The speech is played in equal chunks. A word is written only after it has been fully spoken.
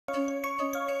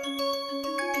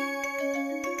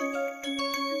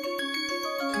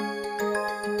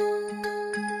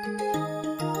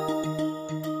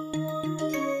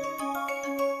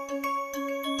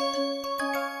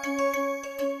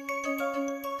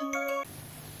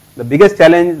the biggest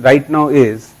challenge right now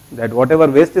is that whatever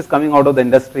waste is coming out of the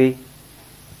industry,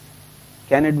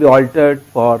 can it be altered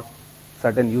for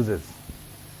certain uses?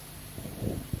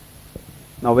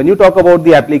 Now when you talk about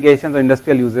the applications or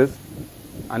industrial uses,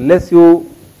 unless you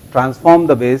transform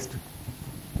the waste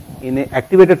in an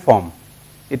activated form,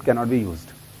 it cannot be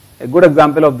used. A good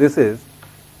example of this is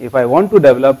if I want to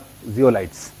develop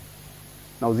zeolites.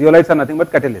 Now zeolites are nothing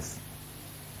but catalysts.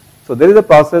 So there is a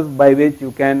process by which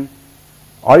you can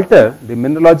alter the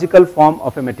mineralogical form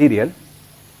of a material.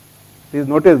 Please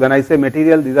notice when I say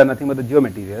material, these are nothing but the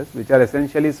geomaterials, which are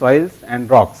essentially soils and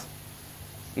rocks,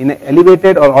 in an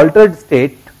elevated or altered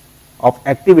state of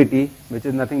activity, which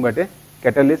is nothing but a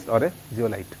catalyst or a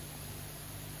zeolite.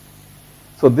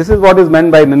 So this is what is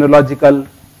meant by mineralogical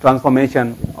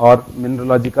transformation or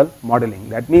mineralogical modeling.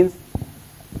 That means,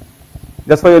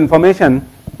 just for your information,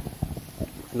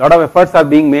 a lot of efforts are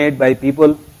being made by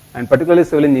people and particularly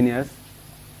civil engineers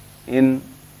in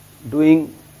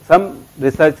doing some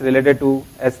research related to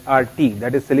SRT,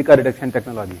 that is silica reduction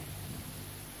technology.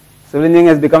 Civil engineering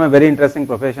has become a very interesting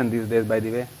profession these days, by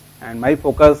the way, and my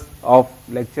focus of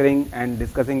lecturing and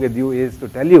discussing with you is to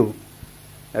tell you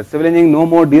that civil engineering no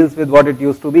more deals with what it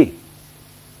used to be,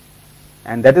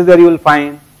 and that is where you will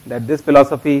find that this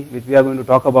philosophy which we are going to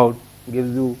talk about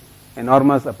gives you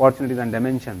enormous opportunities and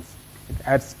dimensions. It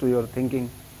adds to your thinking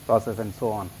process and so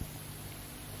on.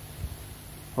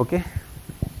 Okay.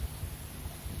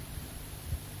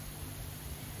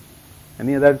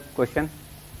 Any other question?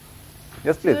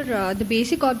 Yes, please. Sir, the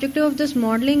basic objective of this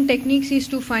modeling techniques is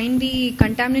to find the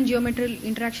contaminant geometrical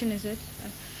interaction, is it?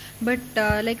 But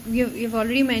like we've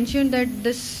already mentioned that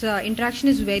this interaction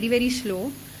is very, very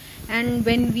slow, and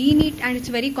when we need, and it's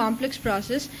a very complex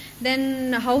process,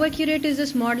 then how accurate is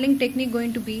this modeling technique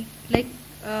going to be? Like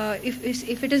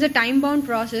if it is a time bound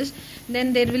process,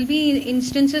 then there will be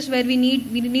instances where we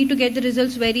need to get the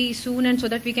results very soon, and so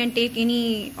that we can take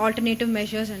any alternative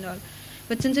measures and all.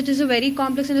 But since it is a very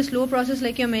complex and a slow process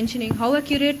like you're mentioning, how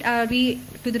accurate are we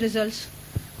to the results?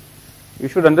 You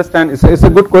should understand, it's a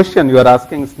good question you are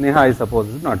asking, Sneha, I suppose,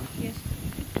 is it not? Yes.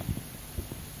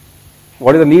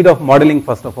 What is the need of modeling,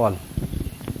 first of all?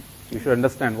 You should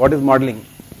understand, what is modeling?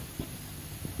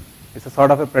 It's a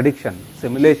sort of a prediction,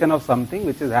 simulation of something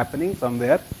which is happening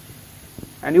somewhere,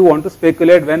 and you want to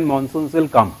speculate when monsoons will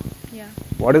come. Yeah.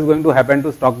 What is going to happen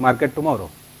to stock market tomorrow?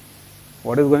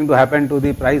 What is going to happen to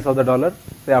the price of the dollar,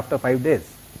 say after 5 days?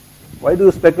 Why do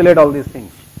you speculate all these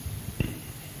things?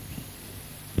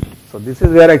 So this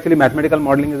is where actually mathematical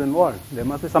modeling is involved. There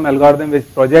must be some algorithm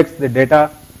which projects the data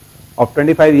of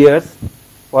 25 years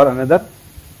for another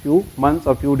few months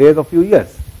or few days or few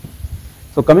years.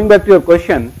 So coming back to your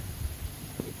question,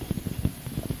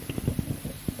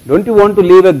 don't you want to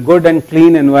leave a good and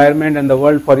clean environment and the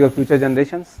world for your future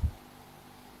generations?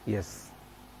 Yes.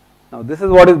 Now this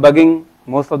is what is bugging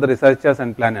most of the researchers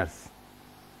and planners.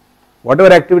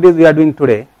 Whatever activities we are doing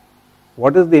today,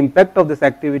 what is the impact of this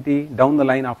activity down the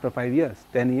line after 5 years,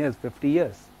 10 years, 50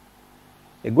 years?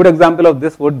 A good example of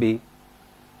this would be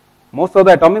most of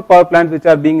the atomic power plants which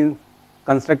are being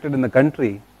constructed in the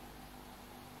country.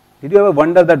 Did you ever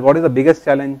wonder that what is the biggest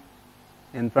challenge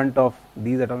in front of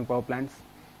these atomic power plants?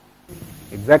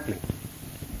 Exactly.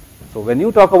 So when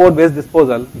you talk about waste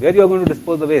disposal, where you are going to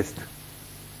dispose the waste?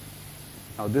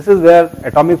 Now this is where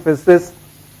atomic physicist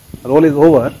role is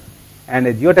over and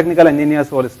a geotechnical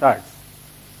engineer's role starts.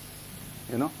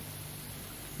 You know,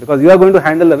 because you are going to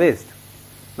handle the waste.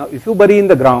 Now if you bury in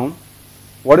the ground,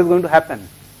 what is going to happen?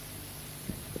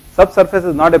 Subsurface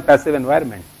is not a passive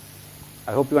environment.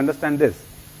 I hope you understand this.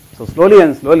 So slowly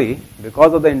and slowly,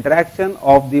 because of the interaction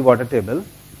of the water table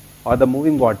or the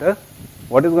moving water,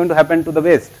 what is going to happen to the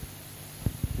waste?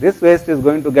 This waste is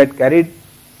going to get carried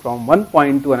from one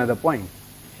point to another point.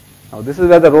 Now this is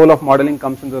where the role of modeling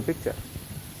comes into the picture.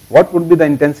 What would be the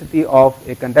intensity of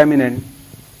a contaminant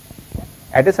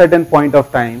at a certain point of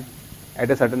time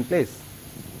at a certain place,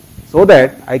 so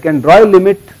that I can draw a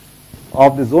limit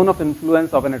of the zone of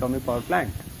influence of an atomic power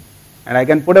plant, and I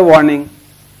can put a warning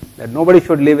that nobody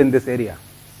should live in this area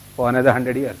for another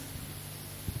 100 years.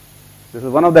 This is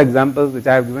one of the examples which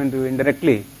I have given to you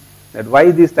indirectly, that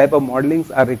why these type of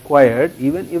modelings are required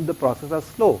even if the processes are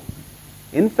slow.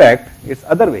 In fact, it's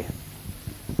other way.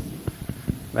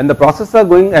 When the processes are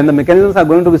going and the mechanisms are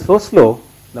going to be so slow,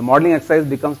 the modeling exercise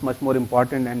becomes much more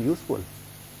important and useful.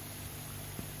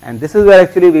 And this is where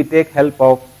actually we take help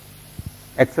of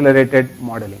accelerated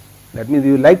modeling. That means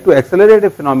we like to accelerate a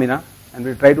phenomena and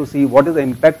we try to see what is the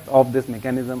impact of this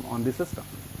mechanism on the system.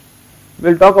 We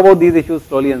will talk about these issues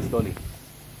slowly and slowly.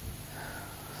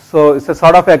 So it's a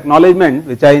sort of acknowledgement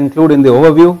which I include in the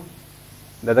overview,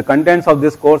 that the contents of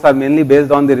this course are mainly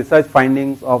based on the research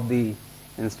findings of the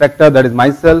instructor, that is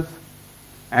myself,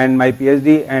 and my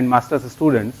PhD and master's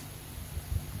students,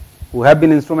 who have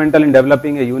been instrumental in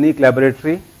developing a unique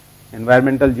laboratory,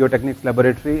 Environmental Geotechnics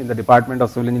Laboratory in the Department of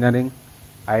Civil Engineering,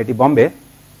 IIT Bombay.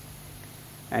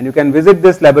 And you can visit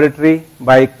this laboratory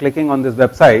by clicking on this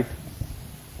website,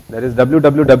 that is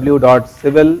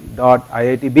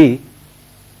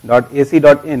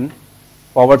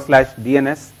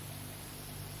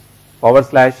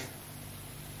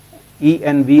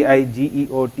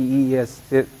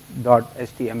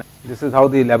This is how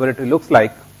the laboratory looks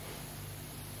like.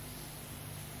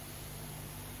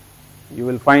 You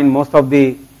will find most of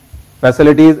the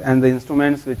facilities and the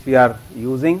instruments which we are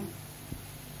using,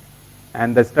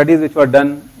 and the studies which were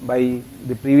done by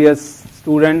the previous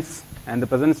students and the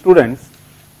present students.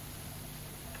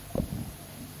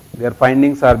 Their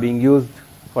findings are being used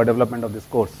for development of this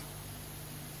course.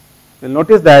 You will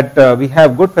notice that we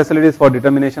have good facilities for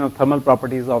determination of thermal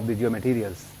properties of the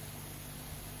geomaterials,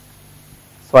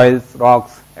 soils,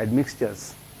 rocks,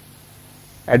 admixtures.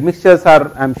 Admixtures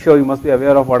are, I am sure you must be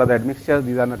aware of what are the admixtures.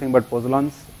 These are nothing but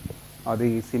pozzolans or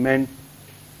the cement,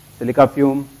 silica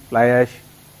fume, fly ash,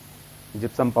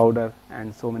 gypsum powder,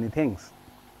 and so many things.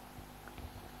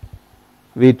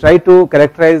 We try to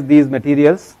characterize these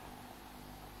materials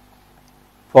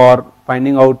for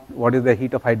finding out what is the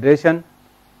heat of hydration,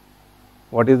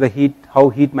 what is the heat, how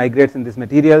heat migrates in these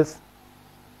materials.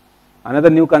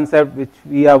 Another new concept which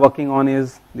we are working on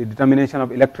is the determination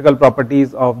of electrical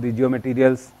properties of the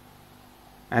geomaterials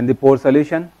and the pore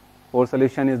solution. Pore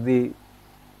solution is the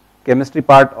chemistry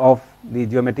part of the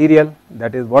geomaterial,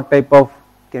 that is what type of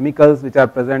chemicals which are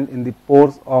present in the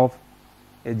pores of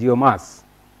a geomass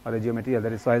or a geomaterial,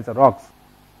 that is soils or rocks.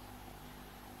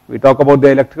 We talk about the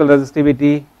electrical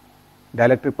resistivity,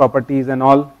 dielectric properties and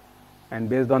all, and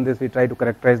based on this we try to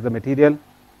characterize the material.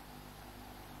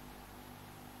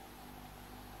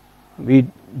 We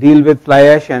deal with fly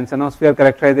ash and cenosphere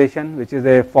characterization, which is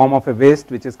a form of a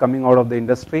waste which is coming out of the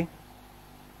industry.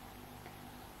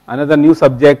 Another new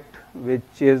subject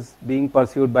which is being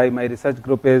pursued by my research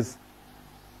group is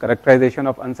characterization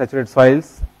of unsaturated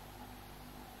soils.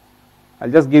 I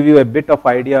will just give you a bit of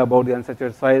idea about the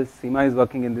unsaturated soils. Seema is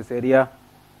working in this area,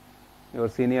 your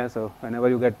senior, so whenever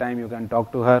you get time you can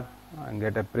talk to her and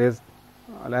get appraised.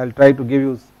 I will try to give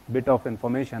you a bit of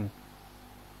information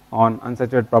on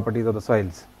unsaturated properties of the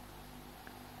soils.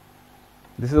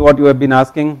 This is what you have been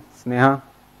asking, Sneha,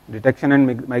 detection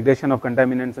and migration of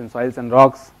contaminants in soils and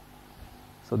rocks.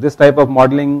 So this type of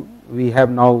modeling we have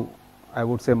now, I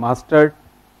would say, mastered,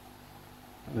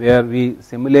 where we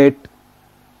simulate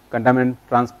contaminant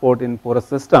transport in porous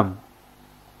system.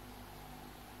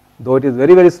 Though it is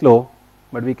very, very slow,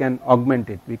 but we can augment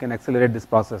it, we can accelerate this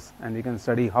process, and we can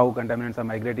study how contaminants are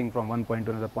migrating from one point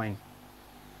to another point.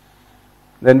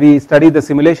 Then we study the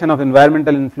simulation of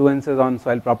environmental influences on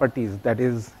soil properties. That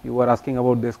is, you were asking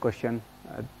about this question,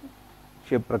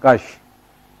 Shiv Prakash,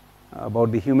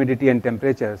 about the humidity and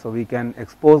temperature. So we can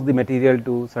expose the material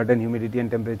to certain humidity and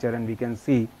temperature, and we can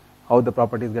see how the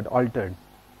properties get altered.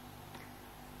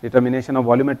 Determination of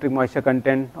volumetric moisture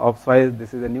content of soils.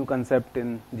 This is a new concept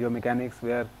in geomechanics,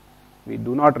 where we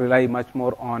do not rely much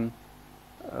more on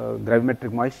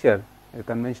gravimetric moisture, a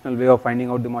conventional way of finding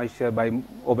out the moisture by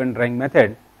oven drying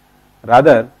method.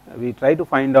 Rather, we try to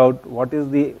find out what is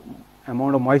the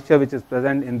amount of moisture which is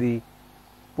present in the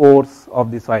pores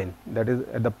of the soil, that is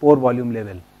at the pore volume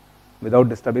level, without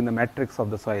disturbing the matrix of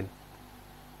the soil.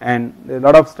 And there are a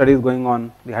lot of studies going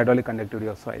on the hydraulic conductivity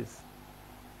of soils.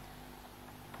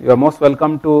 You are most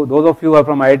welcome to, those of you who are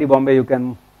from IIT Bombay, you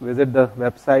can visit the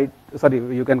website,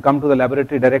 you can come to the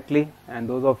laboratory directly, and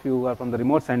those of you who are from the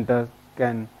remote center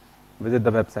can visit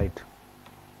the website.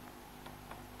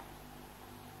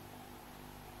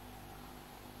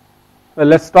 Well,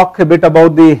 let's talk a bit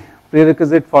about the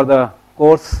prerequisite for the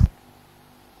course.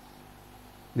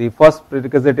 The first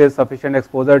prerequisite is sufficient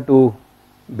exposure to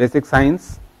basic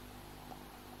science,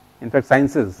 in fact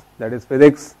sciences, that is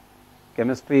physics,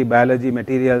 chemistry, biology,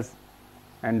 materials,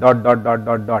 and ...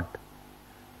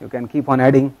 You can keep on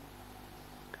adding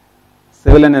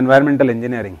civil and environmental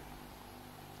engineering.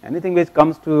 Anything which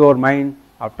comes to your mind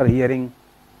after hearing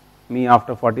me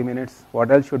after 40 minutes, what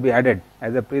else should be added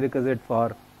as a prerequisite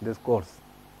for this course?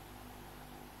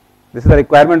 This is a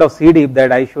requirement of CDEEP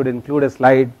that I should include a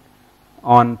slide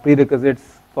on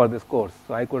prerequisites for this course.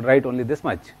 So I could write only this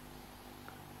much,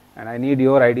 and I need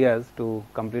your ideas to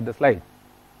complete the slide.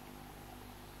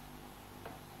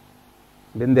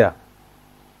 Bindya.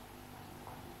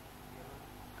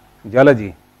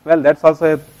 Geology. Well, that's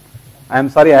also a, I am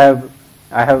sorry, I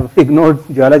have ignored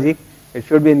geology. It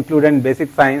should be included in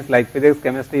basic science like physics,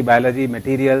 chemistry, biology,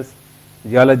 materials,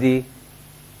 geology,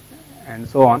 and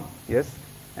so on. Yes.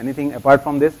 Anything apart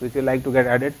from this which you like to get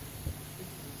added?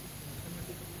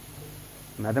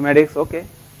 Mathematics, okay.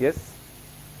 Yes.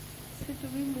 So to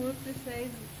be more precise,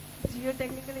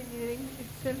 geotechnical engineering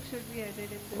itself should be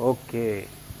added in this. Okay,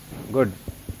 good.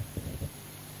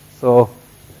 So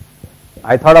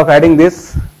I thought of adding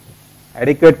this,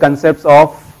 adequate concepts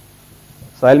of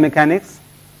soil mechanics.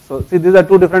 So see, these are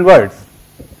two different words.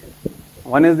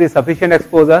 One is the sufficient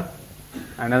exposure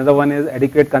and another one is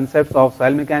adequate concepts of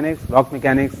soil mechanics, rock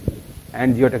mechanics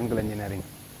and geotechnical engineering.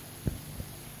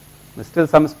 There's still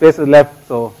some space is left,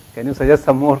 so can you suggest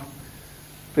some more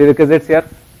prerequisites here?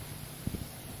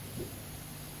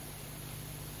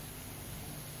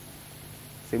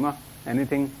 Seema,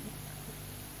 anything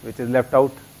which is left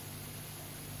out?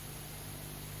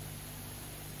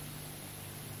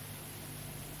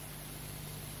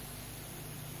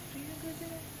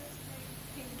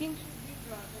 Thinking should be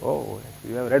broader. Oh,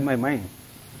 you have read my mind.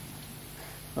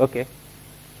 Okay.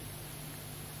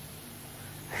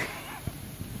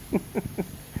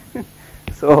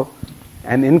 So,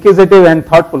 an inquisitive and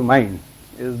thoughtful mind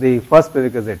is the first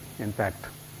prerequisite, in fact.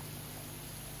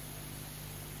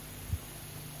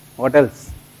 What else?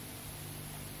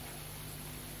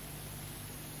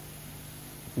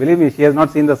 Believe me, she has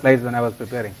not seen the slides when I was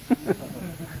preparing.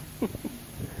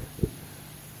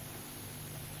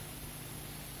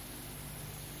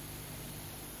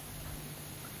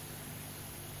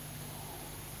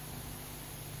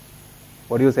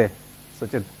 What do you say,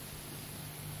 Suchit?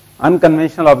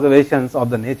 Unconventional observations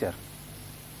of the nature.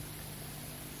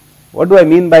 What do I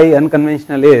mean by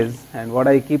unconventional is, and what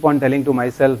I keep on telling to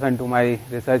myself and to my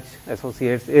research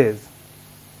associates is,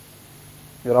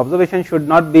 your observation should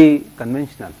not be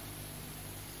conventional.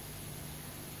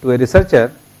 To a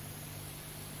researcher,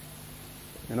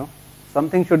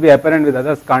 something should be apparent which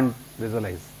others can't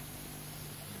visualize.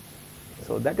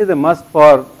 So that is a must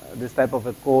for this type of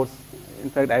a course. In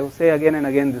fact, I would say again and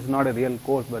again, this is not a real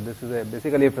course, but this is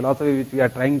basically a philosophy which we are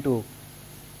trying to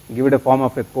give it a form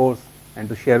of a course and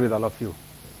to share with all of you.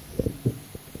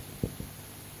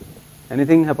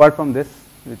 Anything apart from this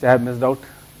which I have missed out?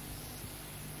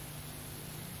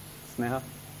 Sneha?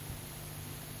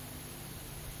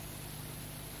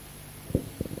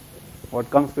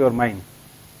 What comes to your mind?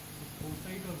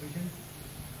 Foresight or vision.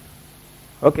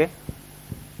 Okay.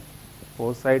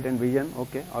 Foresight and vision,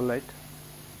 okay, all right.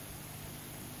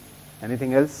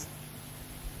 Anything else?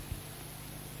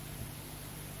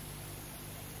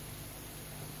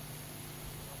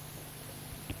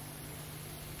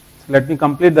 So let me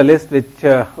complete the list which,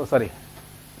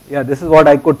 this is what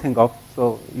I could think of.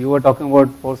 So you were talking about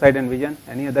foresight and vision.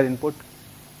 Any other input?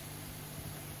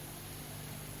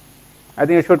 I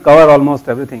think I should cover almost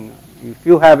everything. If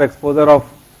you have exposure of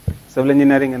civil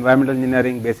engineering, environmental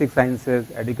engineering, basic sciences,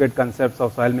 adequate concepts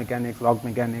of soil mechanics, rock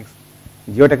mechanics,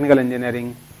 geotechnical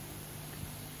engineering,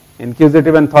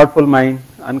 inquisitive and thoughtful mind,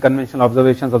 unconventional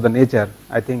observations of the nature,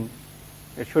 I think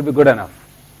it should be good enough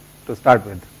to start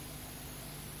with.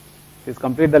 Please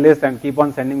complete the list and keep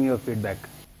on sending me your feedback.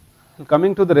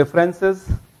 Coming to the references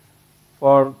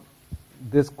for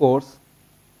this course,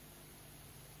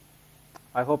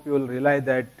 I hope you will realize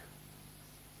that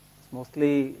it's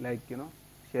mostly like,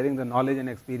 sharing the knowledge and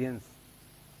experience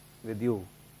with you.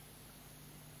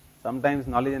 Sometimes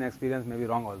knowledge and experience may be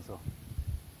wrong also.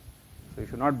 So you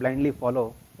should not blindly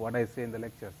follow what I say in the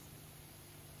lectures.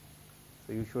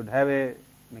 So you should have a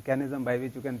mechanism by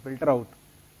which you can filter out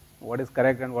what is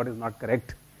correct and what is not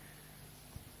correct.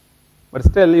 But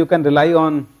still you can rely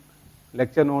on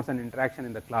lecture notes and interaction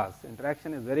in the class.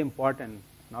 Interaction is very important,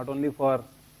 not only for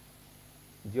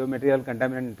geomaterial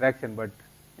contaminant interaction, but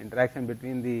interaction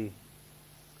between the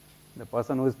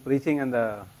person who is preaching and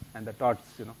the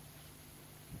tots,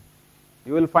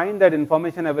 You will find that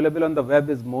information available on the web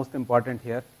is most important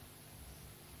here.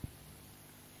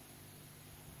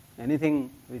 Anything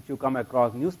which you come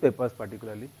across, newspapers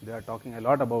particularly, they are talking a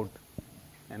lot about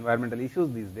environmental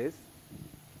issues these days.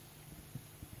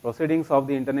 Proceedings of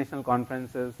the international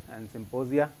conferences and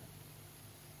symposia.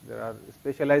 There are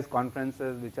specialized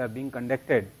conferences which are being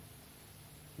conducted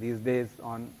these days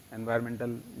on environmental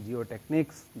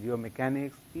geotechnics,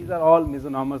 geomechanics. These are all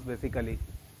misnomers basically.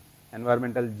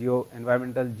 Environmental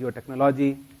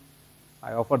geotechnology.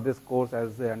 I offer this course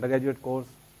as an undergraduate course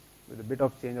with a bit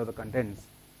of change of the contents.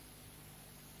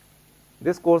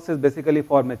 This course is basically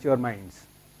for mature minds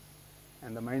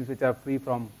and the minds which are free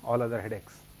from all other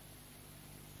headaches.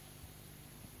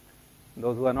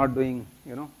 Those who are not doing,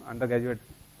 undergraduate,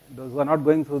 those who are not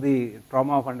going through the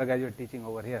trauma of undergraduate teaching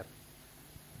over here.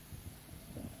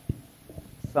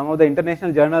 Some of the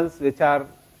international journals which are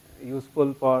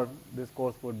useful for this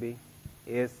course would be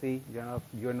ASC, Journal of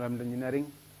Geoenvironmental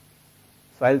Engineering,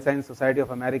 Soil Science Society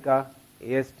of America,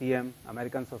 ASTM,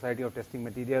 American Society of Testing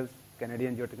Materials,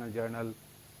 Canadian Geotechnical Journal,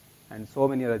 and so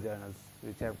many other journals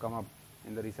which have come up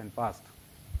in the recent past.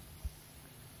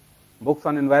 Books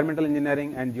on environmental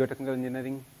engineering and geotechnical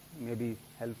engineering may be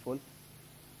helpful.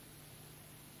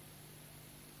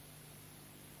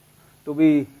 To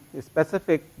be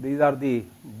specific, these are the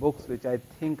books which I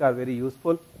think are very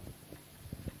useful,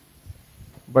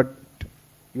 but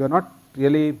you are not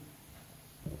really,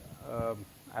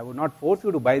 I would not force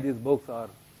you to buy these books or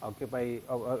occupy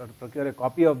or procure a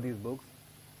copy of these books,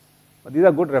 but these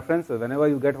are good references. Whenever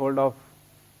you get hold of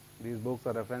these books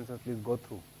or references, please go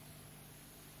through.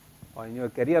 Or in your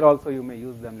career also you may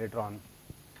use them later on.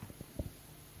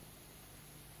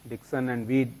 Dixon and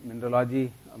Weed,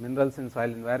 Mineralogy, Minerals in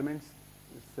Soil Environments.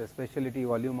 It's a specialty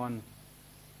volume on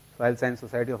Soil Science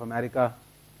Society of America,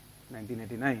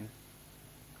 1989.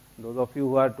 Those of you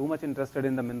who are too much interested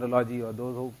in the mineralogy, or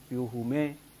those of you who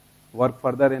may work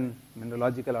further in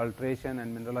mineralogical alteration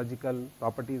and mineralogical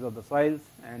properties of the soils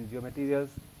and geomaterials,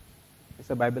 it's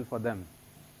a Bible for them.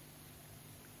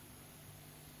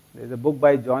 There is a book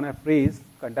by John F. Rees,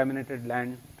 Contaminated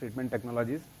Land Treatment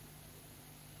Technologies.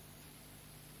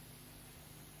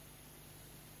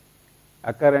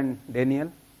 Acker and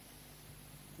Daniel,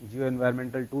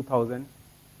 Geoenvironmental 2000.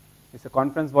 It's a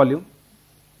conference volume.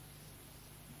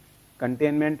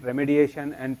 Containment,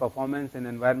 Remediation and Performance in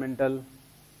Environmental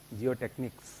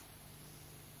Geotechnics.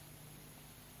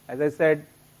 As I said,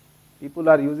 people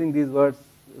are using these words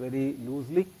very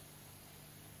loosely.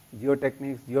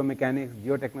 Geotechnics, geomechanics,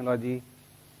 geotechnology,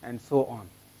 and so on.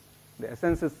 The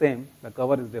essence is same, the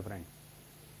cover is different.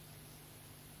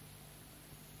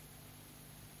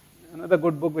 Another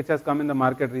good book which has come in the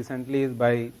market recently is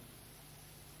by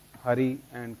Hari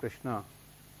and Krishna,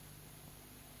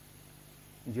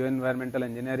 Geoenvironmental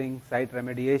Engineering, Site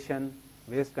Remediation,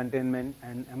 Waste Containment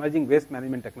and Emerging Waste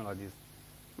Management Technologies.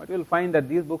 But you will find that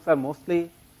these books are mostly,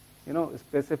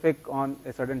 specific on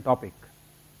a certain topic.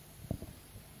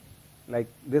 Like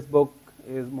this book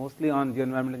is mostly on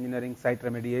geoenvironmental engineering, site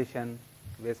remediation,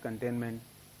 waste containment,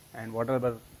 and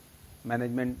whatever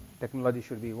management technology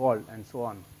should be evolved, and so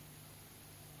on.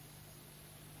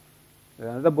 There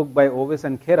is another book by Ovis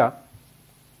and Khera,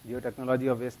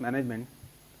 Geotechnology of Waste Management,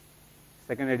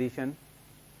 second edition.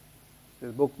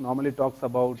 This book normally talks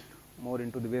about more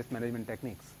into the waste management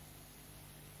techniques.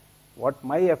 What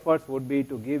my efforts would be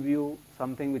to give you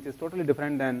something which is totally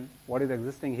different than what is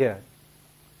existing here.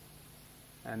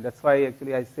 And that's why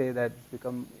actually I say that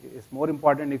it's more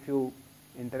important if you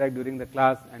interact during the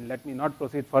class and let me not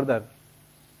proceed further,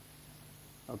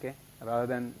 okay, rather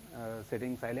than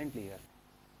sitting silently here.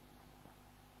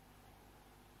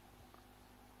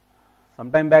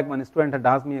 Sometime back one student had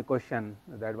asked me a question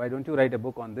that why don't you write a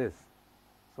book on this?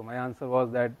 So my answer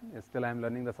was that still I am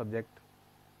learning the subject,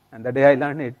 and the day I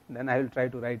learn it, then I will try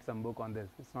to write some book on this.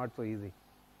 It's not so easy.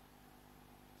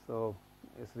 So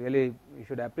it's really, you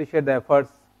should appreciate the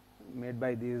efforts made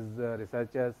by these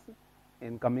researchers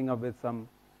in coming up with some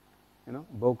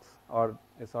books or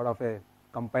a sort of a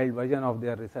compiled version of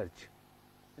their research.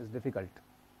 It's difficult.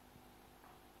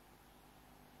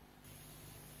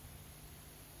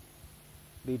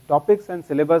 The topics and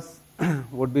syllabus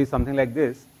would be something like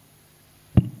this: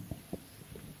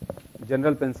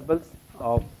 general principles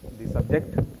of the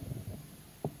subject,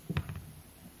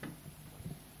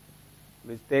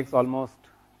 which takes almost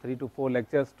 3 to 4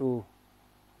 lectures to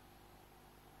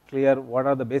clear what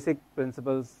are the basic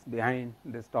principles behind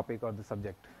this topic or the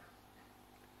subject.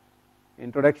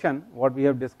 Introduction, what we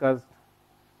have discussed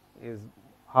is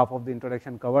half of the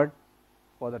introduction covered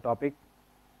for the topic.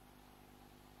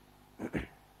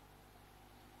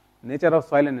 Nature of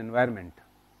soil and environment.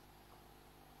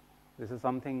 This is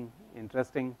something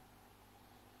interesting.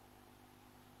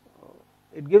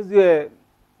 It gives you a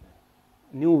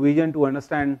new vision to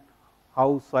understand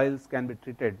how soils can be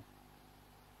treated,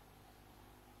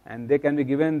 and they can be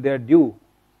given their due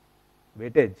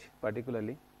weightage,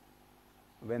 particularly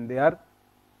when they are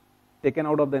taken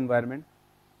out of the environment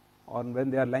or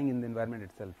when they are lying in the environment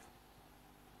itself,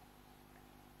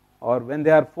 or when they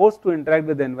are forced to interact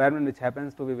with the environment, which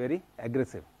happens to be very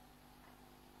aggressive.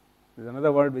 There is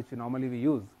another word which normally we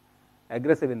use,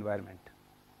 aggressive environment.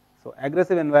 So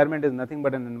aggressive environment is nothing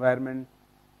but an environment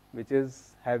which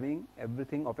is having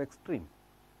everything of extreme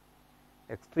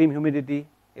humidity,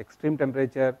 extreme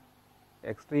temperature,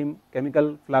 extreme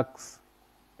chemical flux,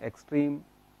 extreme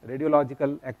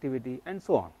radiological activity, and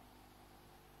so on.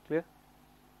 Clear?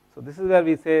 So this is where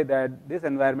we say that this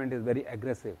environment is very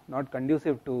aggressive, not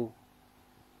conducive to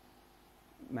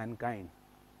mankind.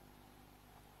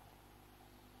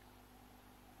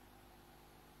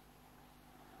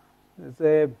 This is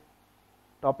a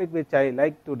topic which I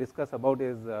like to discuss about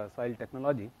is soil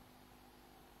technology.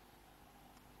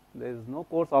 There is no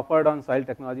course offered on soil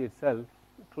technology itself.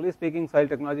 Truly speaking, soil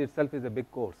technology itself is a big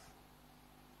course.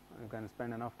 You can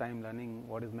spend enough time learning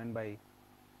what is meant by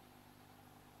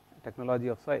technology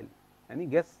of soil. Any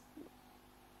guess?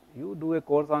 You do a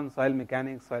course on soil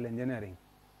mechanics, soil engineering.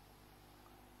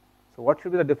 So what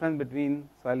should be the difference between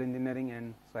soil engineering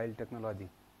and soil technology?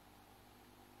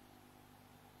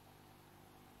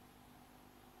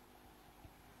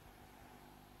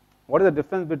 What is the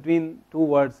difference between two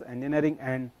words, engineering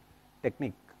and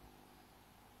technique?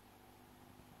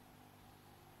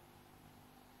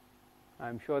 I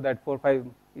am sure that 4 or 5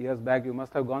 years back you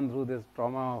must have gone through this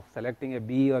trauma of selecting a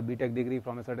BE or BTech degree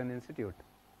from a certain institute.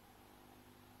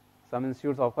 Some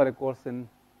institutes offer a course in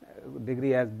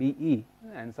degree as BE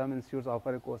and some institutes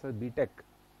offer a course as BTech.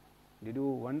 Did you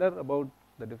wonder about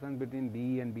the difference between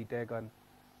BE and BTech, or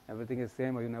everything is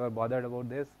same, or you never bothered about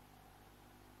this?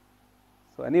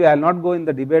 So anyway, I will not go in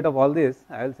the debate of all this.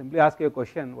 I will simply ask you a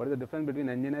question: what is the difference between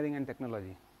engineering and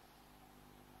technology?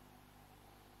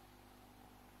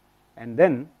 And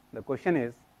then the question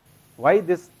is, why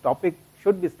this topic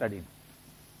should be studied?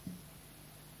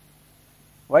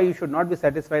 Why you should not be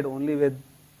satisfied only with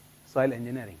soil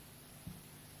engineering?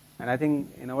 And I think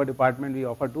in our department we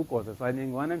offer two courses, soil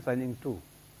engineering 1 and soil engineering 2.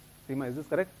 Seema, is this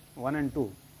correct? 1 and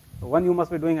 2. So one you must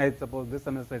be doing, I suppose, this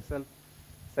semester itself.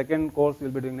 Second course you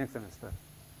will be doing next semester.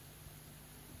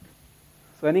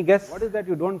 So any guess, what is that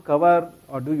you don't cover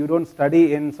or you don't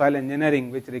study in soil engineering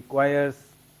which requires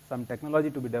some technology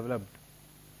to be developed?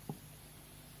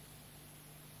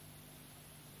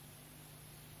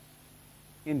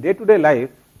 In day-to-day life,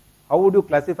 how would you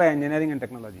classify engineering and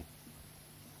technology?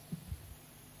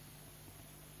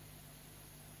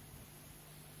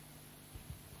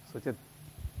 Suchit.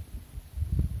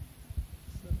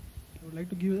 Sir, I would like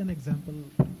to give an example.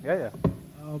 Yeah.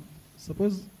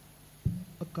 Suppose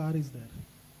a car is there.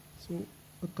 So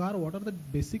a car, what are the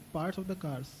basic parts of the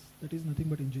cars? That is nothing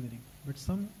but engineering. But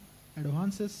some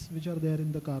advances which are there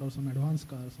in the car, or some advanced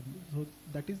cars, so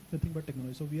that is nothing but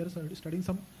technology. So we are studying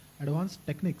some advanced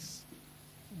techniques,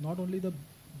 not only the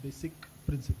basic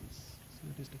principles. So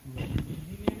that is technology.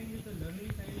 Engineering is the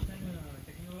learning science and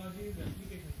technology is the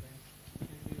application science. It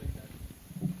can be like that.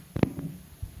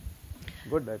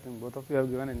 Good. I think both of you have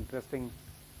given an interesting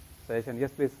suggestion.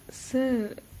 Yes, please.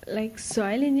 Sir, like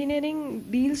soil engineering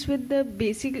deals with the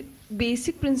basic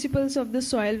principles of the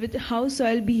soil, with how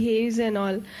soil behaves and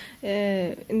all.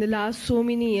 In the last so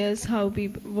many years,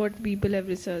 what people have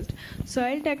researched.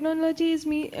 Soil technology is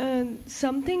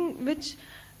something which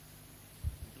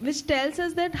tells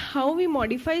us that how we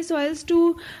modify soils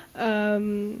to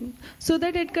so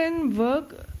that it can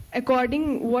work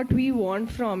according what we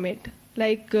want from it.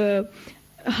 Like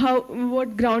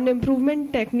what ground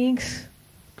improvement techniques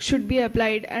should be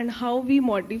applied, and how we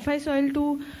modify soil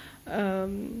to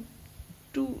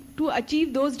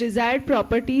achieve those desired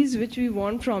properties which we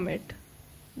want from it.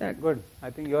 That Good. I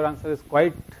think your answer is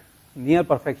quite near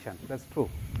perfection. That's true.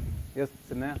 Yes,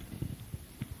 Sinaya.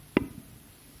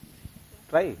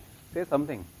 Try. Say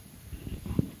something.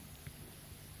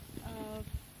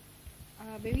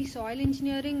 Maybe soil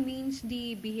engineering means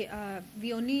we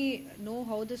only know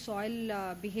how the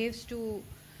soil behaves to.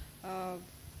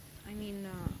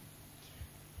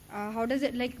 How does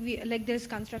it, like there's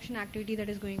construction activity that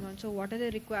is going on. So what are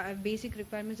the basic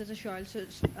requirements that the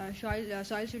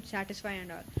soil should satisfy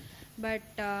and all. But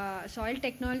soil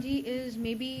technology is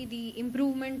maybe the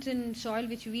improvements in soil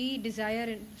which we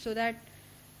desire, so that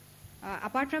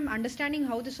apart from understanding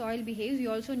how the soil behaves, we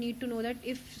also need to know that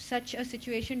if such a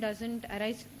situation doesn't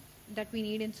arise that we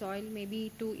need in soil,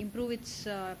 maybe to improve its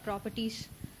properties,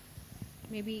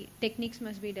 maybe techniques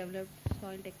must be developed,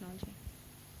 soil technology.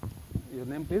 Your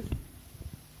name, please.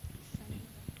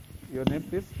 Your name,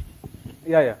 please.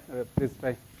 Yeah. Please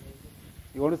try.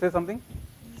 You want to say something?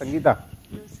 Sangeeta.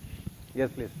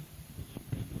 Yes, please.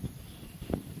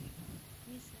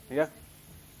 Yeah.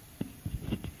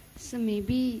 So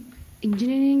maybe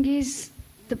engineering is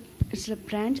it's a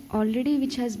branch already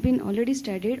which has been already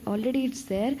studied, already it's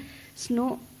there.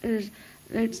 Some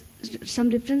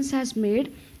difference has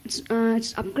made. Its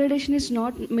upgradation is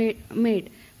not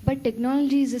made. But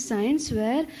technology is a science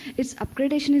where its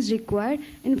upgradation is required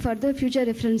in further future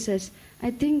references. I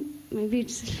think maybe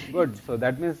it's good. So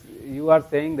that means you are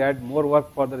saying that more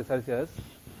work for the researchers.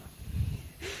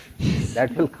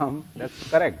 That will come. That's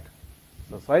correct.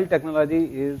 So soil technology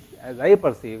is, as I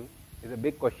perceive, is a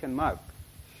big question mark.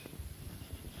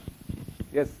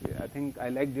 Yes, I think I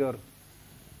liked your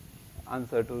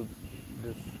answer to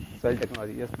this soil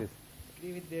technology. Yes, please.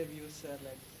 Agree with their views, sir.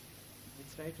 Like,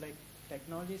 it's right. Like,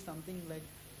 technology is something like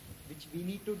which we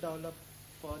need to develop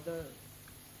further,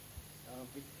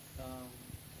 which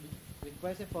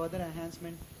requires a further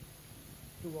enhancement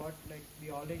to what like we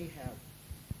already have.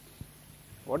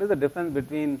 What is the difference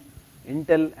between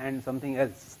Intel and something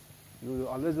else? You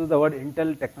always use the word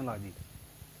Intel technology.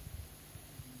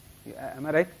 Am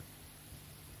I right?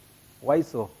 Why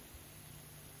so?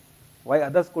 Why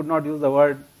others could not use the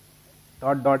word ...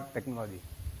 technology?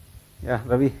 Yeah,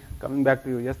 Ravi, coming back to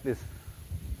you. Yes, please.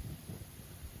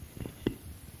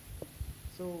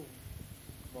 So,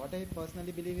 what I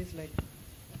personally believe is like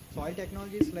soil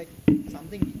technology is like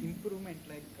something improvement,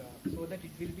 like so that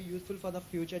it will be useful for the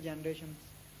future generations.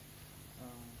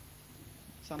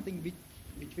 Something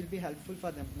which will be helpful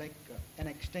for them, like an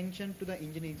extension to the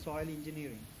engineering, soil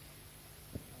engineering.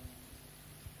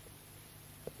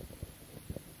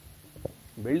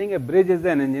 Building a bridge is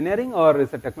an engineering or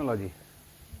is a technology?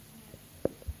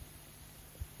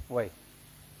 Why?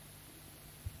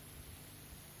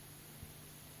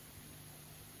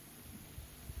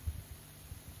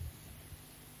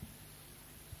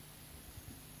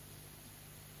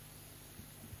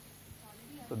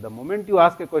 So the moment you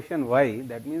ask a question why,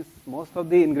 that means most of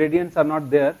the ingredients are not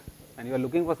there and you are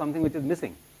looking for something which is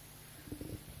missing.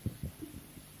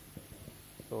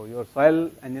 So your soil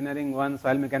engineering 1,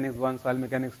 soil mechanics 1, soil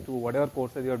mechanics 2, whatever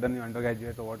courses you have done in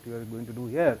undergraduate or what you are going to do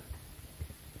here,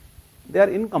 they are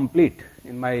incomplete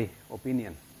in my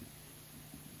opinion.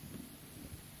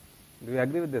 Do you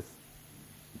agree with this?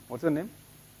 What's your name?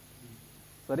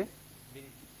 Sorry?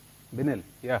 Binil.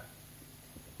 Yeah.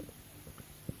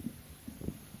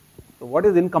 So what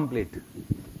is incomplete?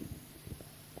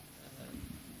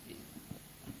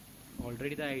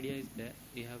 Already the idea is there.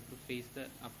 You have to face the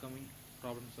upcoming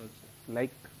problems also. Like?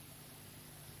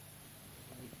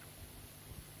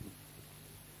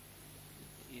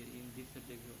 In this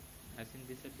subject, as in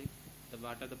this subject,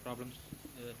 what are the problems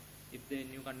if the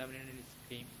new contaminant is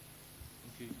came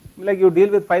in future? Like you deal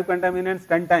with 5 contaminants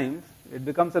 10 times, it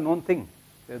becomes a known thing.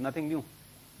 There is nothing new.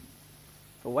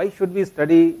 So why should we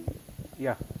study?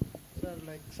 Yeah. Sir,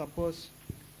 like suppose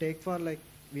take for like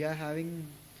we are having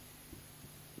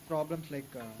problems like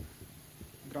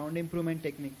ground improvement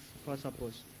techniques for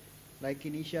suppose like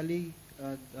initially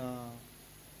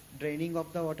draining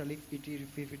of the water if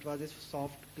it was a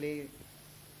soft clay,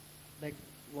 like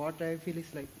what I feel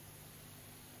is like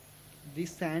these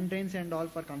sand drains and all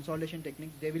for consolidation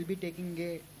technique, they will be taking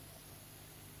a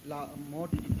more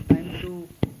time to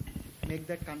make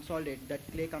that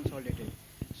clay consolidated.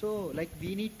 So like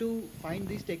we need to find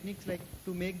these techniques like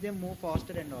to make them more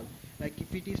faster and all. Like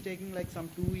if it is taking like some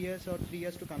 2 years or 3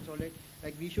 years to consolidate,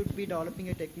 like we should be developing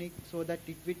a technique so that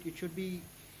it should be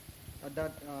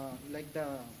like the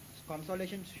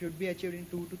consolidation should be achieved in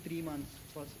 2 to 3 months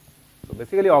first. So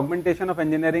basically augmentation of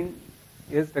engineering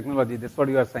is technology, that's what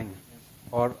you are saying. Yes.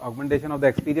 Or augmentation of the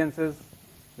experiences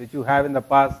which you have in the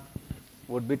past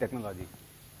would be technology.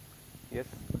 Yes?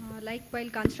 Like while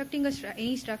constructing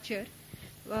any structure,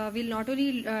 we'll not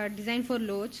only design for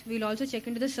loads, we'll also check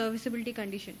into the serviceability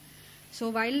condition. So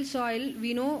while soil,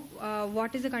 we know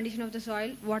what is the condition of the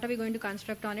soil, what are we going to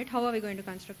construct on it, how are we going to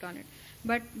construct on it.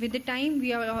 But with the time,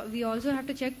 we also have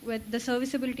to check with the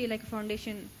serviceability, like a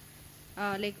foundation,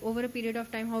 like over a period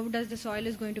of time, how does the soil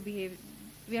is going to behave.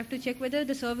 We have to check whether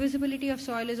the serviceability of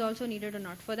soil is also needed or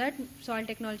not. For that, soil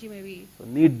technology may be So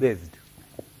need based.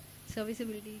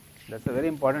 serviceability. That's a very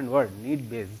important word, need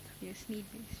based. Yes,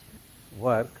 need-based.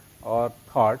 Work or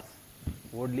thoughts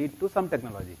would lead to some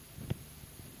technology.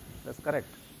 That's correct.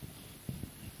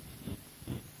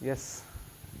 Yes.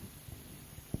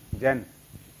 Jen.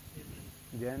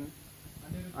 Jen.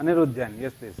 Anirudh Jen.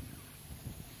 Yes, please.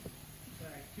 So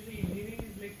actually, engineering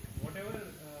is like whatever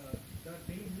the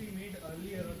things we made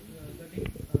earlier, the things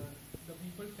the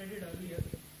people studied earlier,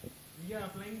 we are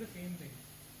applying the same thing.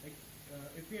 Like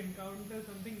if we encounter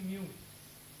something new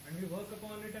and we work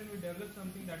upon it and we develop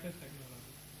something, that is technology.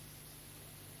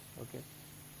 Okay.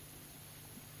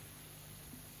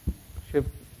 Shiv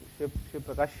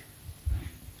Prakash.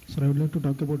 So I would like to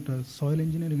talk about soil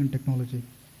engineering and technology.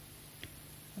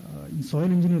 In soil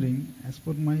engineering, as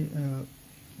per my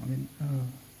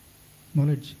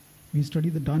knowledge, we study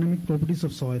the dynamic properties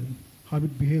of soil, how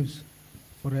it behaves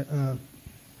for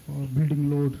building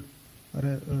load or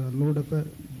a load of a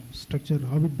structure,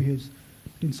 how it behaves.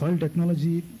 In soil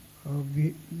technology,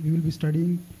 we will be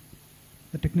studying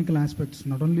the technical aspects,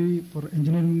 not only for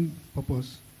engineering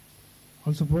purpose,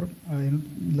 also for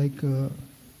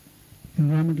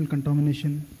environmental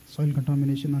contamination, soil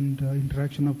contamination, and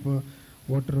interaction of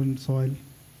water and soil,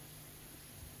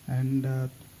 and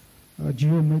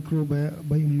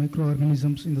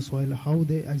microorganisms in the soil, how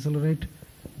they accelerate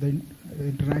the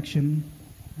interaction,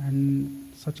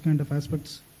 and such kind of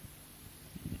aspects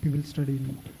we will study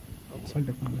in soil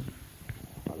technology.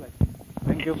 All right.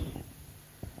 Thank you.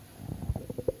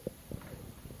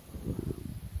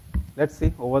 Let's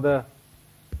see over the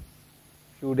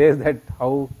few days that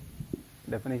how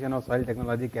definition of soil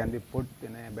technology can be put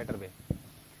in a better way.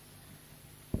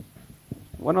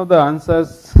 One of the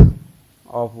answers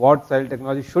of what soil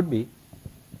technology should be,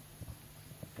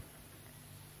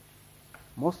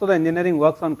 most of the engineering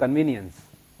works on convenience.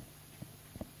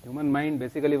 Human mind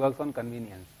basically works on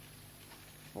convenience.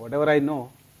 Whatever I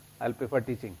know, I will prefer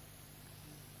teaching.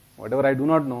 Whatever I do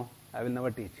not know, I will never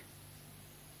teach.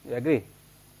 You agree?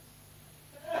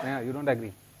 Yeah, you don't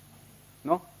agree?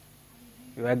 No?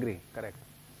 You agree, correct.